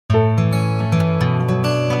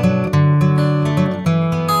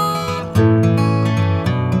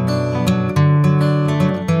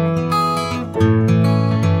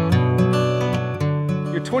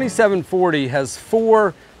C740 has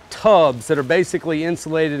 4 tubs that are basically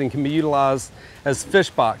insulated and can be utilized as fish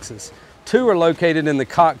boxes. 2 are located in the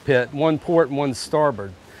cockpit, 1 port and 1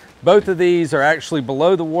 starboard. Both of these are actually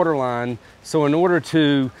below the waterline, so in order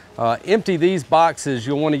to empty these boxes,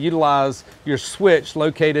 you'll want to utilize your switch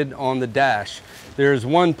located on the dash. There's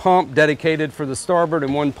 1 pump dedicated for the starboard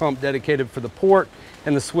and 1 pump dedicated for the port,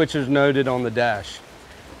 and the switch is noted on the dash.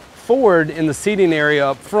 Forward in the seating area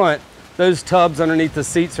up front, those tubs underneath the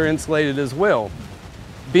seats are insulated as well.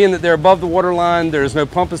 Being that they're above the waterline, there's no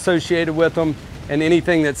pump associated with them, and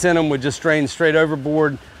anything that's in them would just drain straight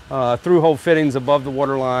overboard through hole fittings above the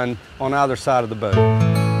waterline on either side of the boat.